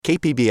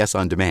KPBS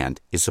On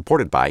Demand is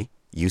supported by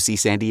UC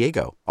San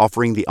Diego,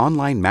 offering the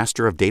online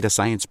Master of Data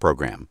Science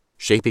program,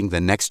 shaping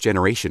the next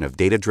generation of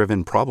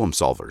data-driven problem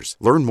solvers.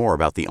 Learn more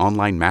about the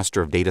online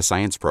Master of Data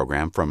Science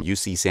program from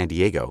UC San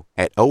Diego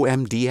at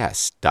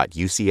omds.ucsd.edu.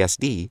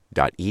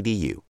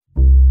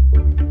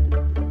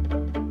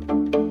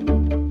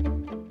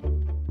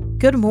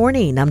 Good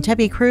morning, I'm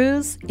Debbie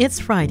Cruz.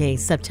 It's Friday,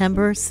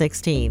 September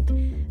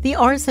 16th. The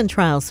arson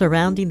trial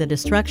surrounding the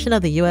destruction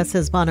of the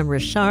USS Bonhomme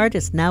Richard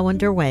is now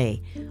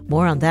underway.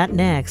 More on that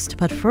next,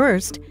 but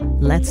first,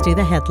 let's do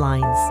the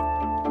headlines.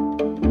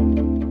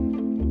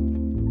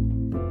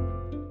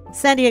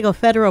 San Diego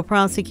federal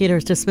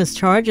prosecutors dismissed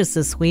charges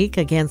this week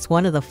against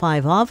one of the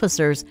 5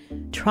 officers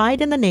tried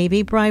in the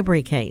Navy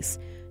bribery case.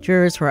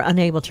 Jurors were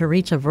unable to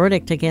reach a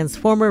verdict against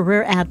former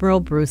Rear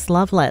Admiral Bruce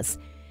Loveless.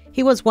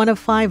 He was one of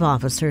 5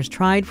 officers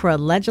tried for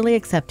allegedly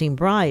accepting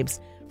bribes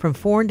from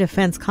foreign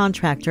defense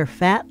contractor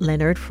Fat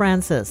Leonard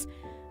Francis.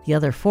 The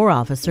other 4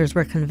 officers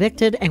were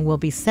convicted and will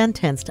be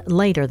sentenced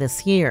later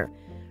this year.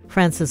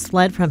 Francis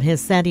fled from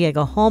his San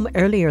Diego home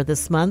earlier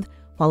this month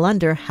while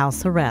under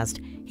house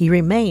arrest. He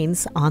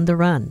remains on the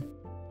run.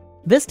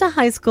 Vista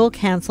High School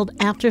canceled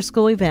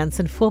after-school events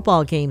and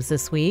football games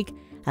this week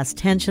as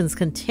tensions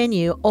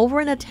continue over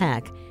an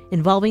attack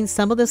involving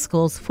some of the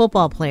school's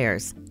football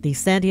players. The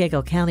San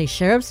Diego County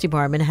Sheriff's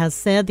Department has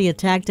said the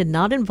attack did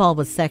not involve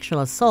a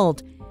sexual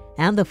assault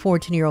and the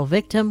 14-year-old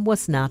victim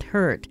was not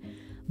hurt.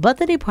 But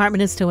the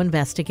department is still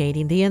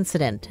investigating the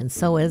incident, and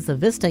so is the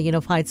Vista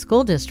Unified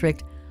School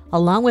District,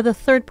 along with a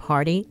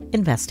third-party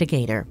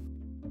investigator.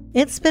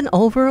 It's been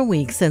over a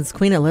week since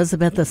Queen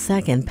Elizabeth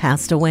II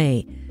passed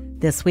away.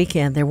 This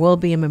weekend, there will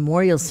be a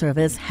memorial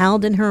service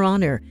held in her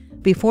honor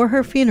before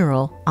her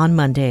funeral on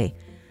Monday.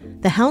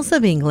 The House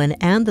of England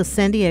and the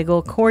San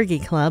Diego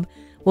Corgi Club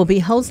will be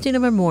hosting a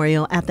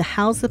memorial at the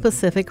House of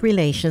Pacific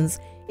Relations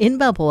in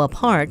Balboa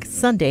Park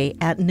Sunday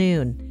at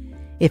noon.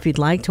 If you'd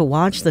like to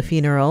watch the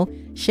funeral,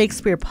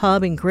 Shakespeare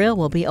Pub and Grill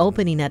will be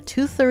opening at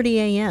 2:30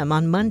 a.m.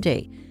 on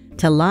Monday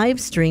to live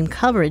stream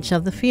coverage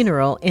of the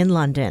funeral in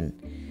London.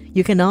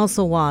 You can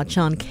also watch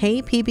on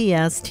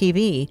KPBS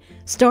TV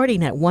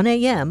starting at 1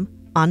 a.m.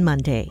 on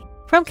Monday.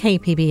 From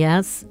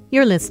KPBS,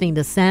 you're listening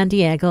to San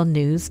Diego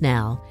News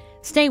Now.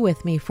 Stay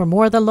with me for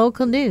more of the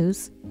local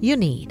news you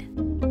need.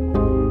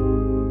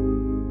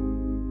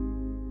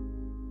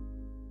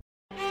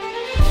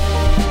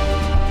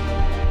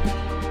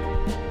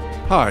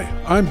 Hi,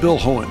 I'm Bill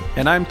Hohen.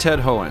 And I'm Ted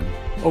Hohen.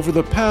 Over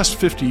the past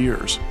 50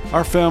 years,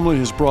 our family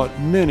has brought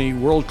many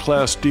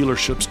world-class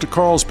dealerships to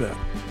Carlsbad,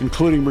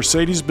 including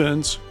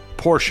Mercedes-Benz,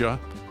 Porsche,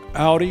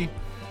 Audi,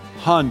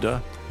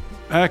 Honda,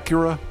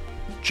 Acura,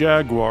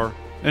 Jaguar,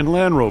 and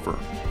Land Rover.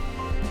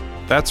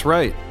 That's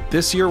right.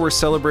 This year we're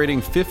celebrating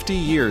 50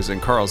 years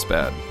in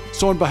Carlsbad.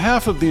 So on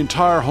behalf of the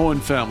entire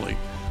Hohen family,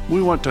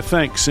 we want to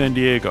thank San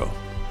Diego.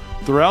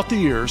 Throughout the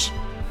years,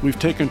 we've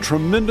taken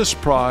tremendous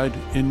pride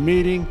in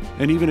meeting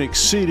and even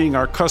exceeding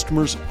our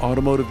customers'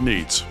 automotive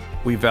needs.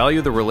 We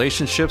value the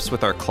relationships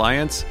with our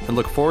clients and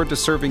look forward to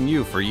serving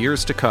you for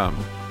years to come.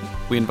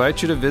 We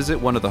invite you to visit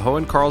one of the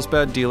Hohen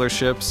Carlsbad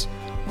dealerships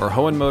or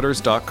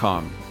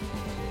hohenmotors.com.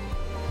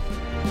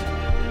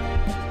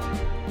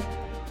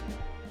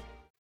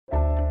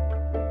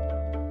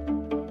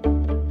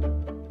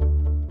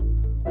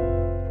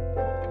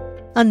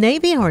 A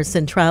Navy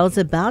arson trial is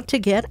about to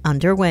get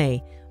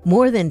underway,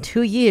 more than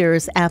 2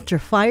 years after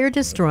fire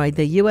destroyed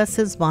the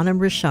USS Bonhomme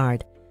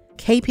Richard.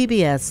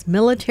 KPBS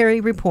military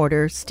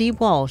reporter Steve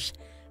Walsh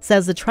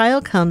says the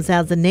trial comes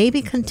as the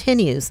Navy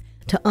continues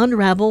to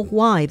unravel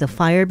why the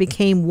fire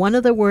became one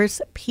of the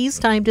worst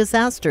peacetime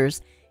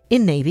disasters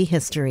in Navy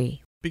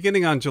history.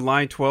 Beginning on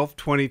July 12,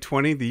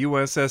 2020, the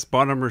USS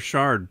Bonhomme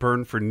Richard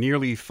burned for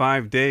nearly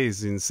 5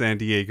 days in San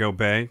Diego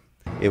Bay.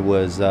 It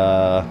was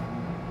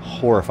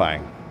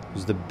horrifying. It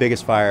was the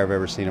biggest fire I've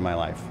ever seen in my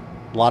life.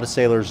 A lot of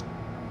sailors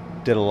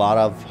did a lot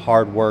of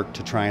hard work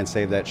to try and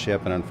save that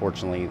ship, and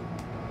unfortunately,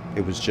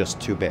 it was just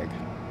too big.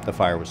 The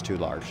fire was too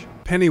large.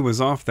 Penny was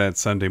off that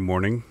Sunday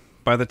morning.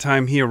 By the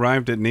time he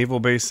arrived at Naval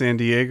Base San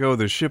Diego,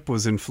 the ship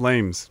was in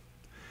flames.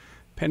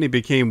 Penny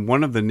became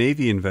one of the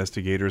Navy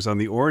investigators on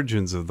the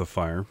origins of the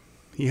fire.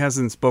 He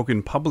hasn't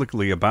spoken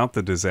publicly about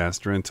the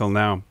disaster until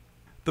now.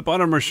 The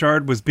Bonhomme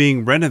Richard was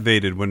being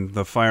renovated when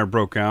the fire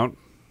broke out.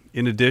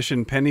 In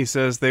addition, Penny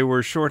says they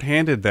were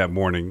short-handed that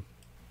morning.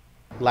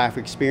 Lack of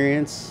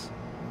experience,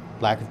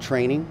 lack of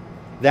training,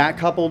 that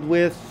coupled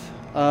with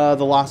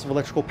the loss of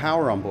electrical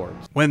power on board.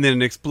 When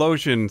an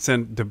explosion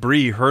sent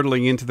debris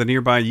hurtling into the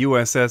nearby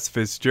USS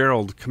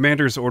Fitzgerald,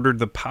 commanders ordered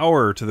the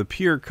power to the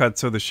pier cut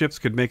so the ships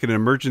could make an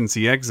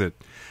emergency exit,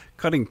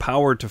 cutting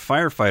power to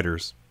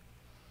firefighters.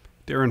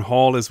 Darren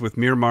Hall is with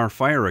Miramar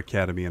Fire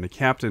Academy and a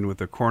captain with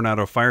the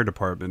Coronado Fire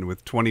Department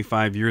with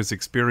 25 years'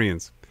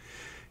 experience.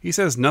 He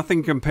says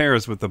nothing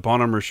compares with the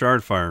Bonhomme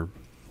Richard fire.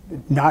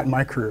 Not in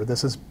my career.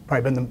 This has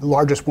probably been the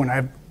largest one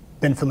I've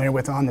been familiar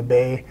with on the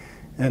bay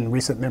in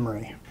recent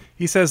memory.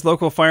 He says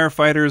local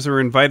firefighters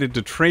are invited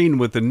to train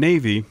with the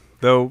Navy,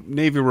 though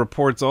Navy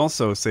reports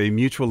also say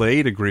mutual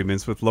aid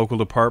agreements with local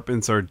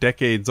departments are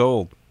decades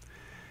old.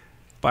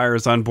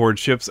 Fires on board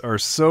ships are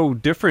so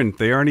different,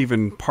 they aren't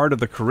even part of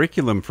the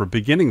curriculum for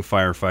beginning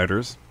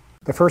firefighters.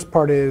 The first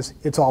part is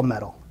it's all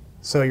metal.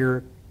 So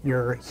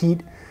your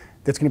heat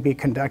that's going to be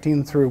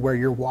conducting through where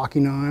you're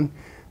walking on,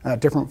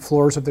 different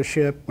floors of the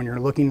ship. When you're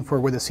looking for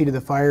where the seat of the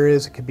fire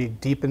is, it could be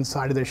deep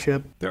inside of the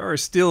ship. There are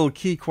still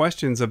key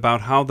questions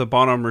about how the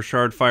Bonhomme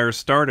Richard fire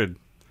started.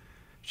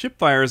 Ship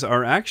fires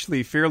are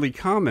actually fairly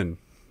common.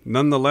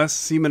 Nonetheless,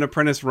 Seaman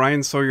Apprentice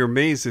Ryan Sawyer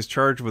Mays is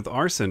charged with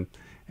arson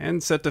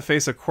and set to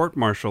face a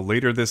court-martial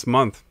later this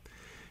month.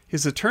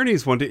 His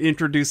attorneys want to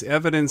introduce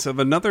evidence of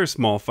another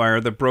small fire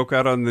that broke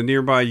out on the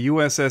nearby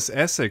USS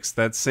Essex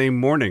that same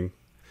morning.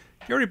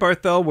 Gary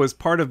Barthel was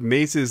part of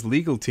Mays'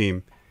 legal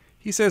team.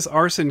 He says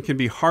arson can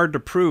be hard to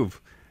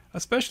prove,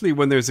 especially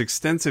when there's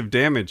extensive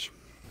damage.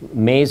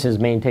 Mays has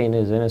maintained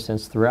his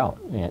innocence throughout,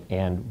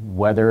 and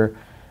whether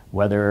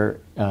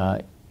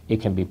it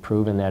can be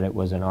proven that it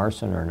was an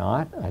arson or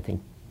not, I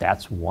think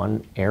that's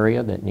one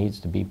area that needs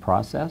to be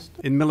processed.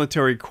 In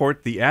military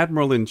court, the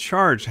admiral in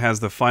charge has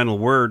the final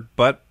word,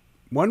 but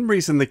one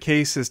reason the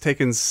case has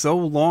taken so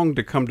long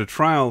to come to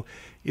trial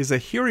is a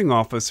hearing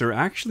officer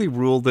actually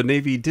ruled the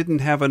Navy didn't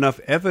have enough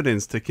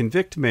evidence to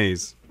convict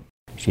Mays.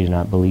 She did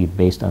not believe,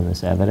 based on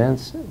this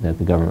evidence, that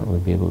the government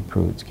would be able to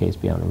prove its case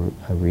beyond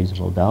a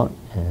reasonable doubt,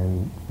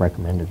 and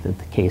recommended that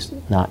the case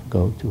not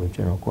go to a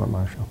general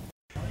court-martial.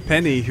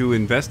 Penny, who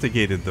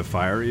investigated the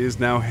fire, is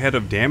now head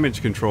of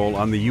damage control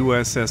on the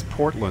USS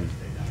Portland,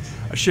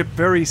 a ship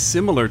very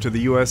similar to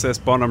the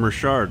USS Bonhomme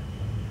Richard.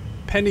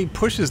 Penny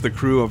pushes the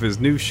crew of his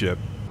new ship.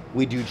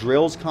 We do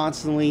drills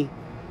constantly.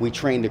 We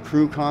train the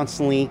crew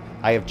constantly.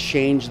 I have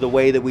changed the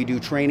way that we do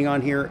training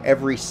on here.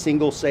 Every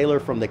single sailor,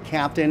 from the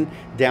captain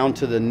down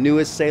to the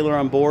newest sailor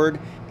on board,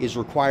 is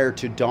required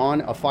to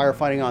don a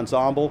firefighting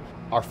ensemble.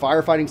 Our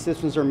firefighting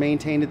systems are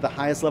maintained at the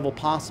highest level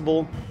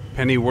possible.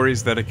 Penny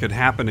worries that it could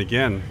happen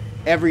again.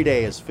 Every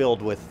day is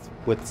filled with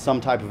some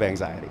type of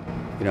anxiety.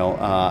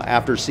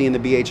 After seeing the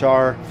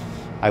BHR,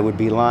 I would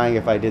be lying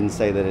if I didn't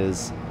say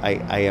that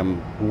I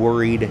am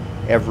worried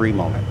every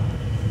moment.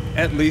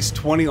 At least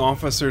 20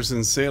 officers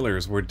and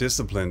sailors were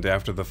disciplined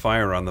after the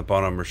fire on the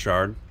Bonhomme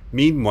Richard.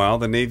 Meanwhile,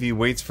 the Navy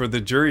waits for the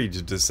jury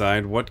to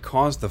decide what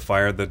caused the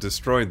fire that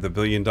destroyed the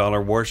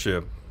billion-dollar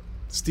warship.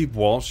 Steve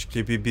Walsh,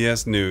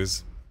 KPBS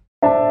News.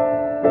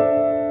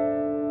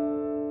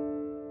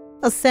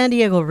 A San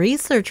Diego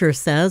researcher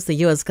says the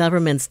U.S.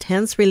 government's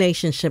tense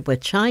relationship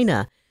with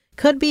China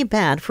could be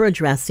bad for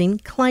addressing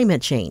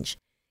climate change.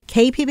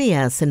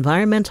 KPBS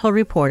environmental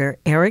reporter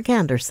Eric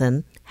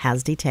Anderson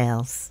has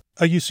details.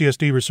 A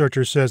UCSD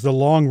researcher says the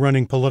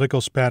long-running political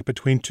spat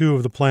between two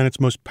of the planet's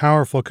most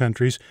powerful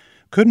countries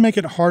could make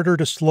it harder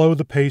to slow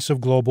the pace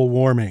of global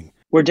warming.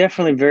 We're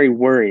definitely very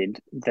worried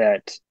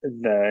that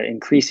the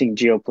increasing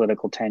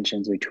geopolitical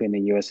tensions between the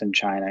U.S. and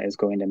China is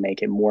going to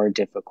make it more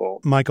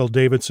difficult. Michael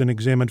Davidson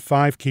examined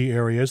 5 key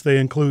areas. They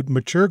include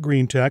mature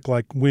green tech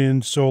like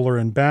wind, solar,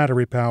 and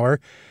battery power,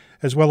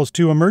 as well as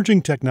 2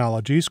 emerging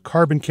technologies,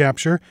 carbon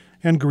capture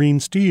and green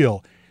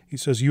steel. He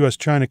says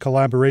U.S.-China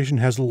collaboration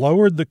has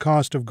lowered the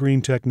cost of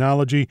green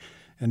technology,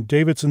 and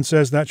Davidson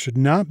says that should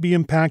not be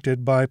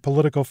impacted by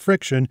political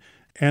friction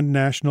and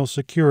national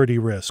security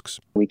risks.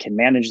 We can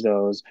manage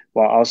those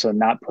while also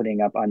not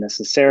putting up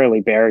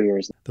unnecessarily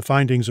barriers. The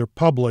findings are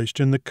published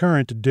in the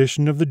current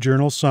edition of the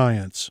journal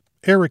Science.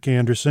 Eric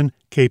Anderson,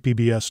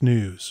 KPBS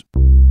News.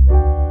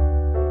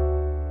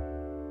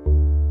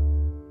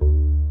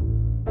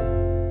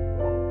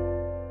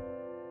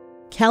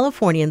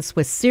 Californians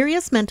with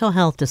serious mental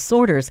health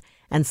disorders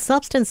and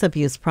substance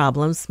abuse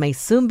problems may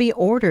soon be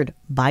ordered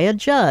by a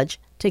judge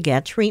to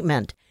get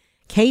treatment.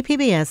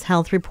 KPBS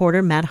health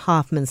reporter Matt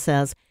Hoffman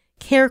says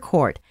Care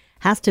Court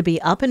has to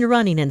be up and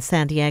running in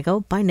San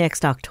Diego by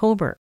next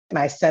October.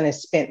 My son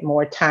has spent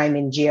more time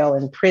in jail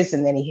and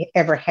prison than he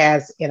ever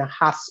has in a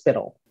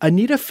hospital.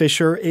 Anita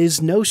Fisher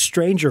is no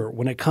stranger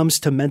when it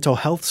comes to mental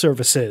health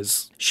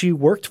services. She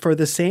worked for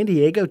the San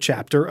Diego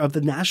chapter of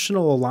the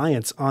National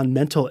Alliance on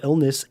Mental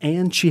Illness,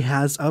 and she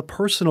has a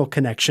personal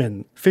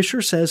connection.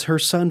 Fisher says her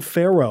son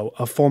Pharaoh,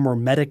 a former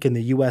medic in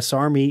the U.S.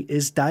 Army,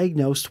 is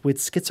diagnosed with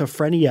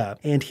schizophrenia,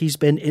 and he's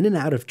been in and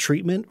out of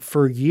treatment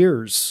for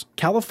years.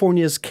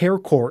 California's Care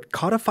Court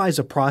codifies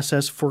a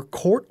process for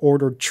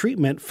court-ordered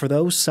treatment for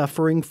those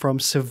suffering from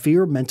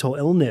severe mental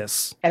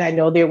illness. And I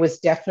know there was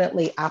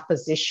definitely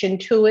opposition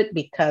to it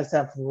because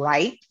of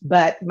right,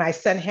 but my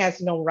son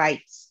has no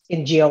rights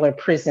in jail or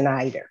prison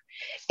either.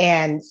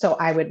 And so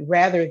I would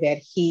rather that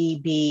he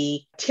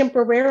be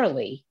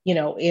temporarily,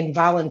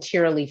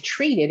 involuntarily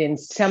treated in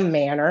some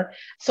manner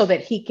so that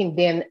he can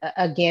then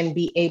again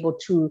be able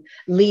to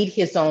lead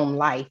his own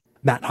life.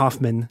 Matt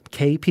Hoffman,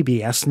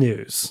 KPBS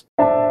News.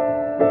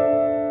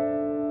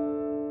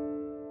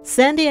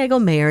 San Diego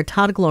Mayor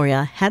Todd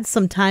Gloria had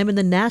some time in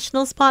the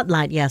national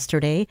spotlight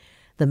yesterday.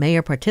 The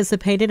mayor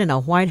participated in a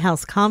White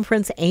House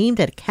conference aimed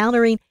at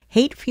countering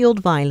hate-fueled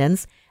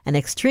violence and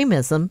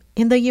extremism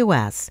in the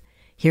U.S.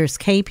 Here's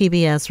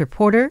KPBS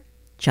reporter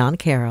John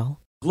Carroll.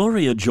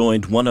 Gloria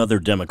joined one other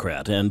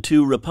Democrat and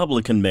 2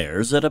 Republican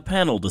mayors at a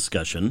panel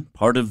discussion,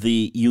 part of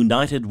the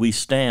United We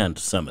Stand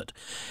summit.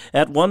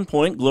 At one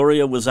point,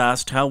 Gloria was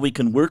asked how we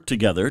can work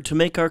together to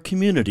make our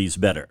communities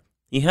better.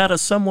 He had a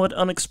somewhat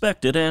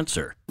unexpected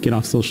answer. Get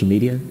off social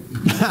media.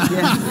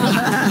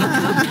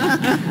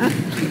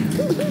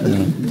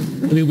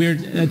 I mean,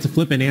 it's a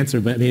flippant answer,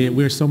 but I mean,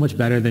 we're so much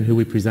better than who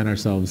we present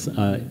ourselves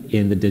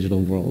in the digital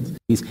world.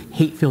 These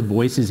hate-filled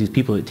voices, these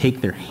people that take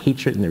their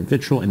hatred and their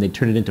vitriol and they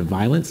turn it into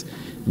violence,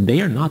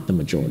 they are not the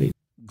majority.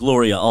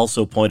 Gloria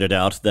also pointed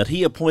out that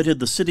he appointed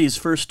the city's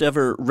first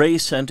ever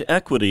race and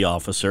equity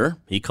officer.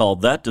 He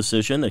called that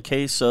decision a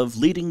case of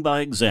leading by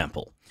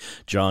example.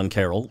 John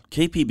Carroll,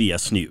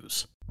 KPBS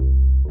News.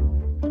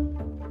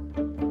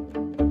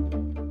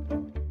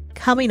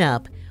 Coming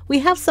up, we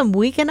have some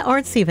weekend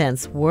arts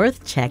events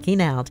worth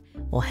checking out.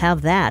 We'll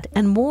have that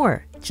and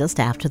more just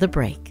after the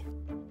break.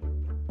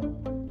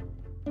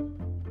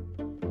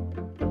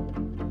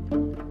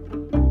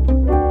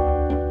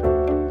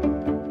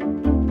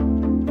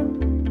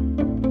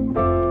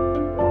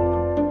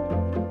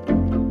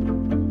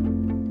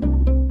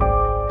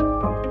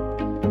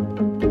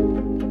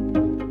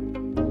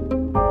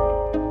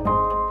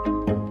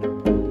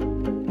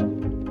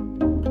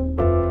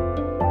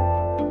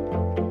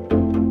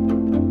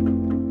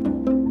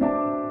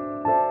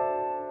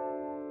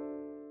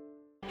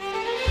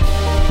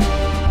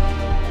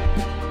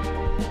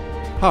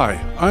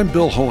 Hi, I'm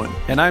Bill Hohen.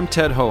 And I'm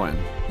Ted Hohen.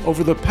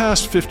 Over the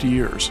past 50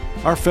 years,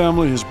 our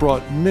family has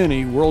brought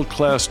many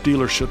world-class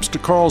dealerships to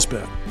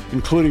Carlsbad,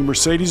 including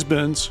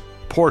Mercedes-Benz,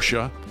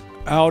 Porsche,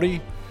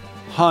 Audi,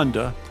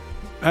 Honda,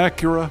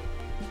 Acura,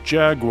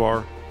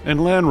 Jaguar,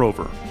 and Land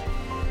Rover.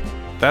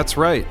 That's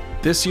right.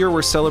 This year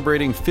we're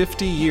celebrating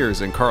 50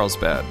 years in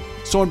Carlsbad.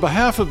 So on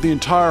behalf of the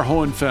entire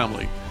Hohen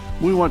family,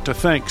 we want to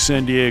thank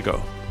San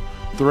Diego.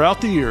 Throughout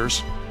the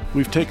years,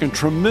 we've taken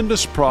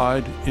tremendous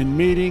pride in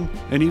meeting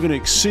and even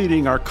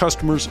exceeding our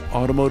customers'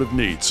 automotive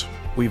needs.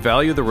 We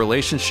value the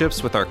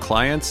relationships with our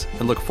clients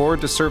and look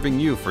forward to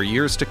serving you for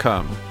years to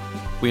come.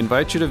 We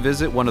invite you to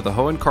visit one of the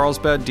Hohen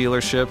Carlsbad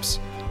dealerships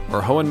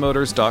or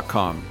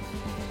hohenmotors.com.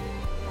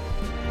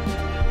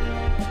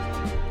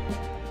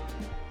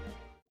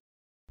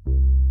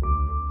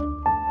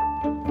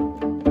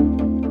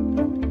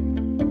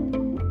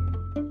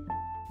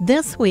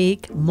 This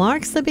week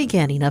marks the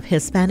beginning of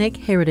Hispanic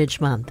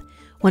Heritage Month,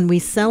 when we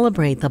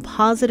celebrate the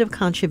positive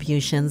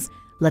contributions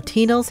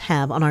Latinos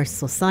have on our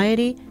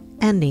society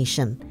and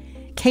nation.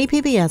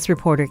 KPBS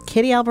reporter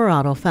Kitty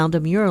Alvarado found a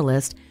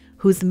muralist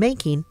who's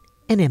making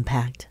an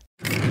impact.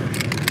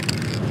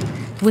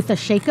 With a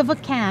shake of a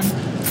can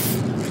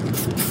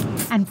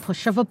and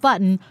push of a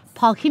button,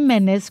 Paul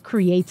Jimenez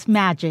creates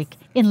magic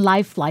in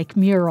lifelike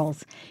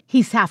murals.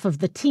 He's half of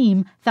the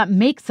team that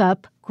makes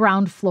up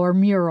Ground Floor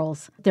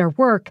Murals. Their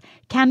work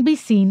can be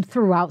seen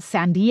throughout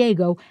San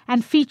Diego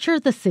and feature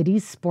the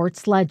city's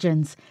sports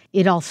legends.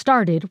 It all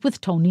started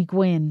with Tony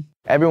Gwynn.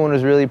 Everyone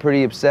was really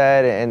pretty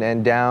upset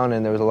and down,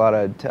 and there was a lot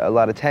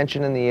of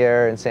tension in the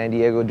air in San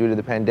Diego due to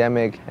the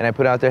pandemic. And I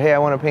put out there, hey, I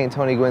want to paint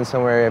Tony Gwynn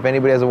somewhere. If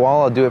anybody has a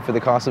wall, I'll do it for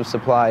the cost of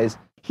supplies.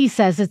 He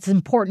says it's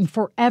important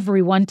for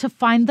everyone to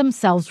find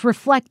themselves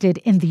reflected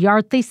in the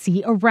art they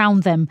see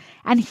around them,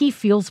 and he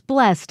feels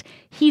blessed.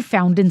 He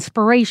found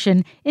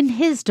inspiration in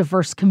his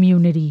diverse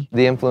community.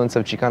 The influence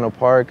of Chicano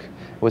Park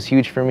was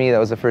huge for me. That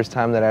was the first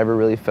time that I ever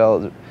really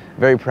felt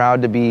very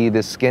proud to be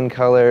this skin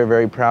color,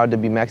 very proud to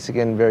be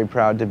Mexican, very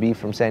proud to be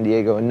from San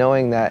Diego, and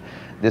knowing that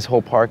this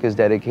whole park is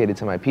dedicated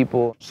to my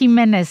people.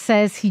 Jimenez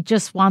says he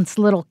just wants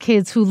little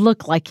kids who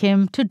look like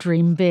him to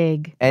dream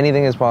big.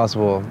 Anything is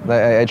possible.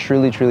 I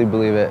truly, truly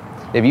believe it.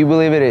 If you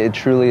believe it, it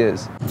truly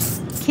is.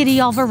 Kitty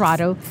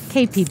Alvarado,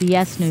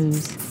 KPBS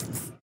News.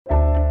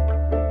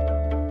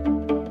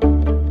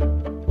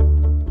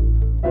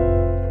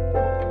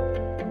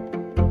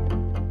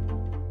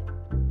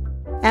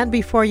 And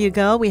before you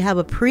go, we have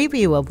a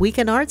preview of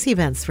Weekend Arts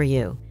events for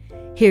you.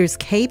 Here's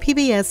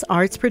KPBS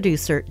Arts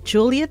producer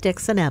Julia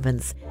Dixon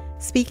Evans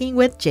speaking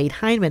with Jade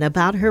Heinman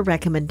about her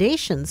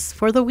recommendations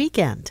for the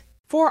weekend.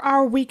 For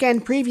our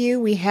weekend preview,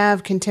 we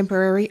have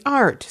contemporary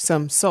art,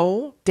 some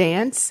soul,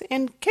 dance,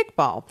 and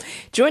kickball.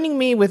 Joining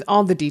me with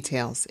all the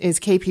details is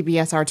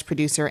KPBS Arts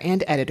producer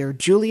and editor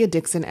Julia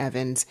Dixon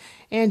Evans.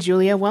 And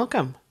Julia,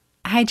 welcome.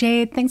 Hi,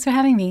 Jade. Thanks for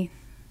having me.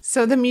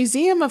 So the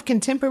Museum of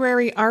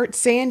Contemporary Art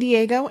San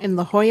Diego in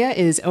La Jolla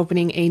is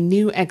opening a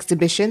new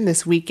exhibition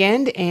this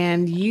weekend,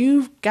 and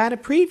you've got a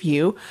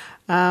preview.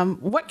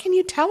 What can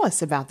you tell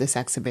us about this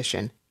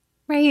exhibition?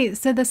 Right.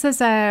 So this is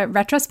a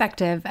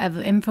retrospective of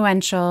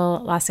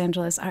influential Los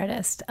Angeles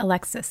artist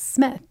Alexis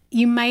Smith.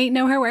 You might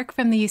know her work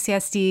from the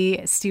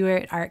UCSD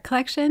Stewart Art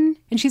Collection,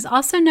 and she's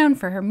also known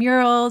for her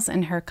murals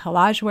and her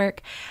collage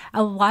work,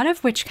 a lot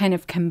of which kind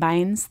of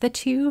combines the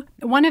two.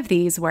 One of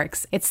these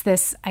works, it's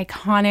this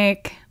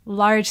iconic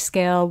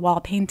large-scale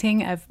wall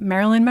painting of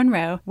Marilyn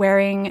Monroe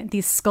wearing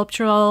these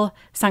sculptural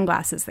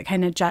sunglasses that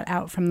kind of jut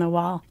out from the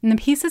wall. And the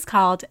piece is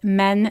called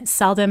Men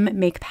Seldom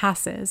Make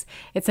Passes.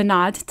 It's a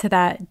nod to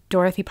that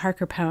Dorothy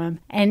Parker poem.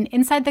 And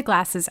inside the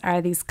glasses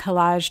are these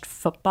collaged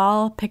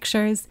football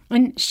pictures.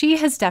 And she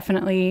has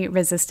definitely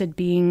resisted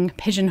being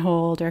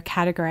pigeonholed or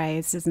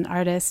categorized as an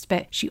artist,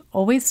 but she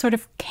always sort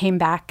of came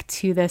back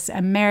to this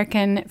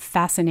American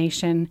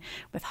fascination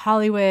with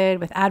Hollywood,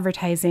 with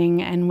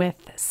advertising, and with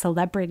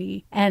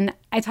celebrity. And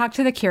I talked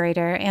to the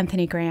curator,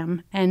 Anthony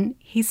Graham, and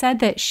he said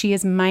that she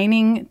is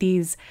mining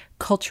these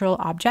cultural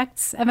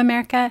objects of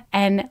America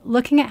and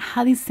looking at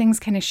how these things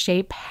kind of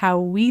shape how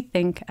we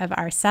think of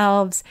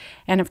ourselves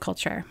and of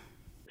culture.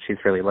 She's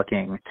really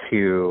looking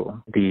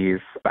to these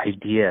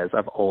ideas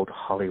of old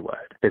Hollywood,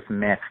 this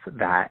myth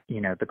that,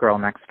 the girl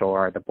next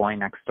door, the boy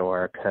next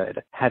door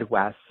could head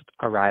west,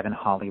 arrive in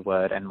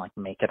Hollywood and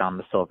make it on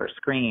the silver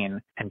screen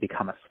and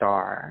become a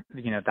star.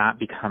 That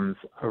becomes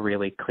a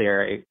really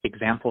clear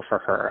example for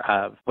her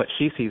of what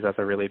she sees as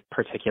a really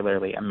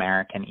particularly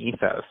American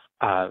ethos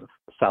of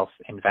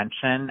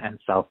self-invention and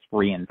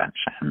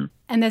self-reinvention.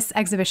 And this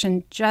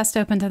exhibition just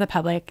opened to the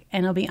public,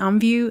 and it'll be on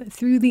view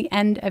through the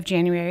end of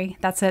January.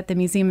 That's at the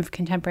Museum of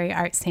Contemporary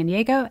Art San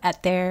Diego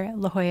at their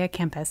La Jolla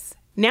campus.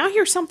 Now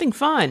here's something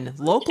fun.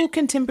 Local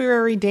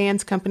contemporary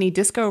dance company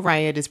Disco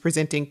Riot is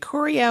presenting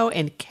choreo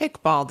and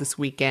kickball this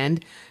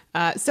weekend.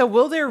 So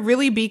will there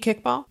really be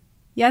kickball?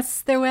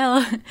 Yes, there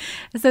will.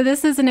 So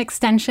this is an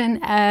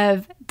extension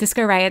of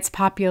Disco Riot's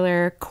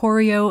popular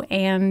Choreo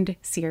and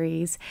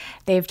series.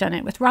 They've done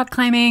it with rock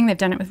climbing, they've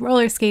done it with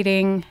roller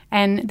skating,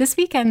 and this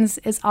weekend's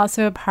is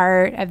also a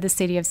part of the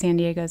City of San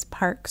Diego's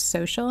Park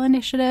Social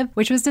Initiative,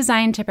 which was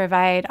designed to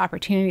provide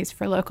opportunities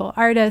for local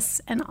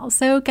artists and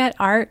also get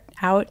art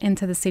out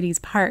into the city's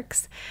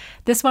parks.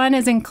 This one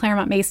is in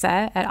Claremont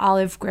Mesa at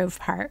Olive Grove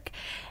Park.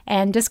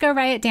 And Disco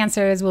Riot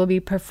dancers will be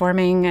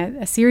performing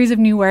a series of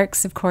new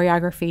works of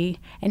choreography.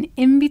 And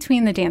in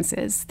between the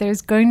dances,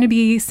 there's going to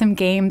be some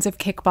games of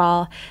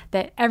kickball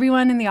that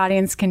everyone in the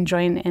audience can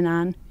join in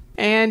on.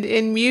 And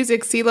in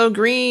music, CeeLo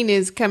Green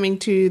is coming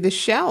to the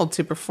Shell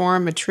to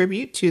perform a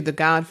tribute to the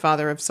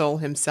godfather of soul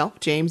himself,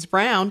 James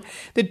Brown.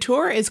 The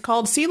tour is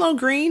called CeeLo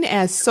Green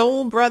as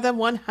Soul Brother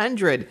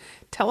 100.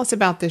 Tell us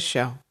about this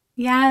show.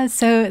 Yeah,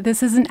 so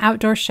this is an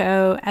outdoor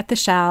show at the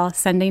Shell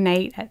Sunday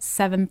night at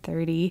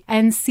 7:30.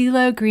 And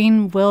CeeLo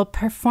Green will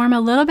perform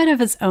a little bit of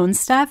his own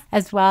stuff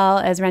as well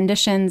as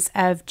renditions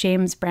of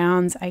James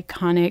Brown's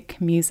iconic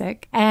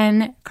music.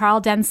 And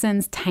Carl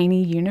Denson's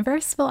Tiny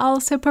Universe will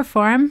also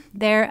perform.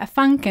 They're a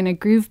funk and a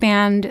groove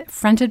band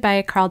fronted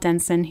by Carl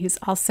Denson, who's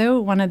also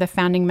one of the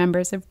founding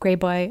members of Grey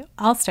Boy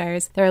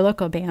All-Stars, their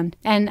local band.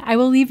 And I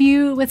will leave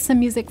you with some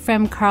music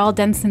from Carl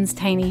Denson's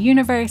Tiny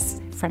Universe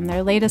from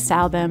their latest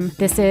album.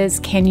 This is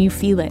Can You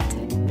Feel It?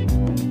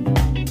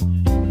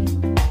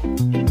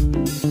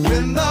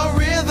 When the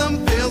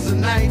rhythm fills the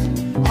night,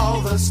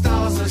 all the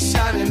stars are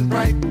shining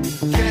bright.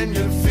 Can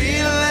you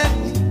feel it?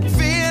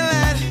 Feel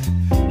it?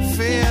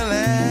 Feel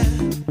it?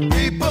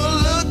 People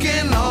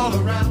looking all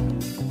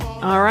around.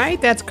 All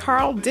right, that's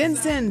Carl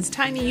Denson's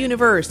Tiny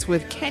Universe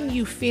with Can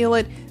You Feel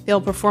It?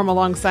 They'll perform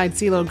alongside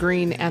CeeLo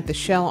Green at the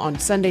Shell on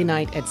Sunday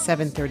night at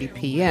 7:30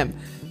 p.m.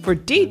 For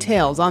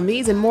details on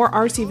these and more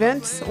arts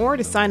events, or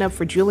to sign up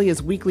for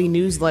Julia's weekly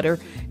newsletter,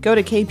 go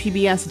to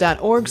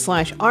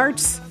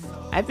kpbs.org/arts.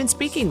 I've been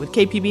speaking with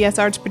KPBS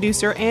arts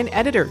producer and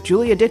editor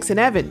Julia Dixon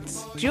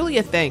Evans.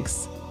 Julia,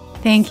 thanks.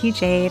 Thank you,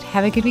 Jade.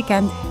 Have a good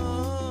weekend.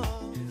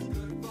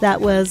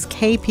 That was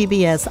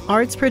KPBS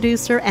arts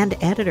producer and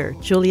editor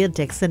Julia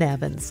Dixon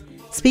Evans,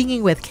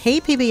 speaking with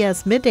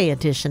KPBS Midday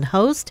Edition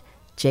host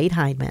Jade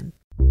Hindman.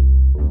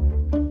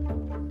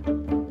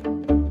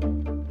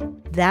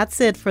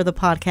 That's it for the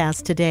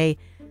podcast today.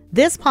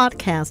 This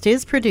podcast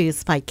is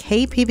produced by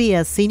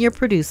KPBS senior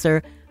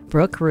producer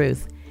Brooke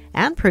Ruth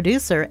and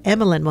producer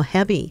Emmeline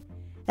Mohebi.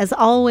 As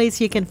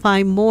always, you can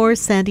find more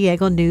San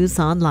Diego news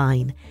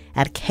online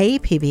at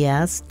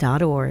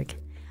kpbs.org.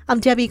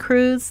 I'm Debbie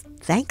Cruz.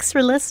 Thanks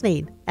for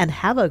listening and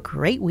have a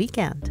great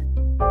weekend.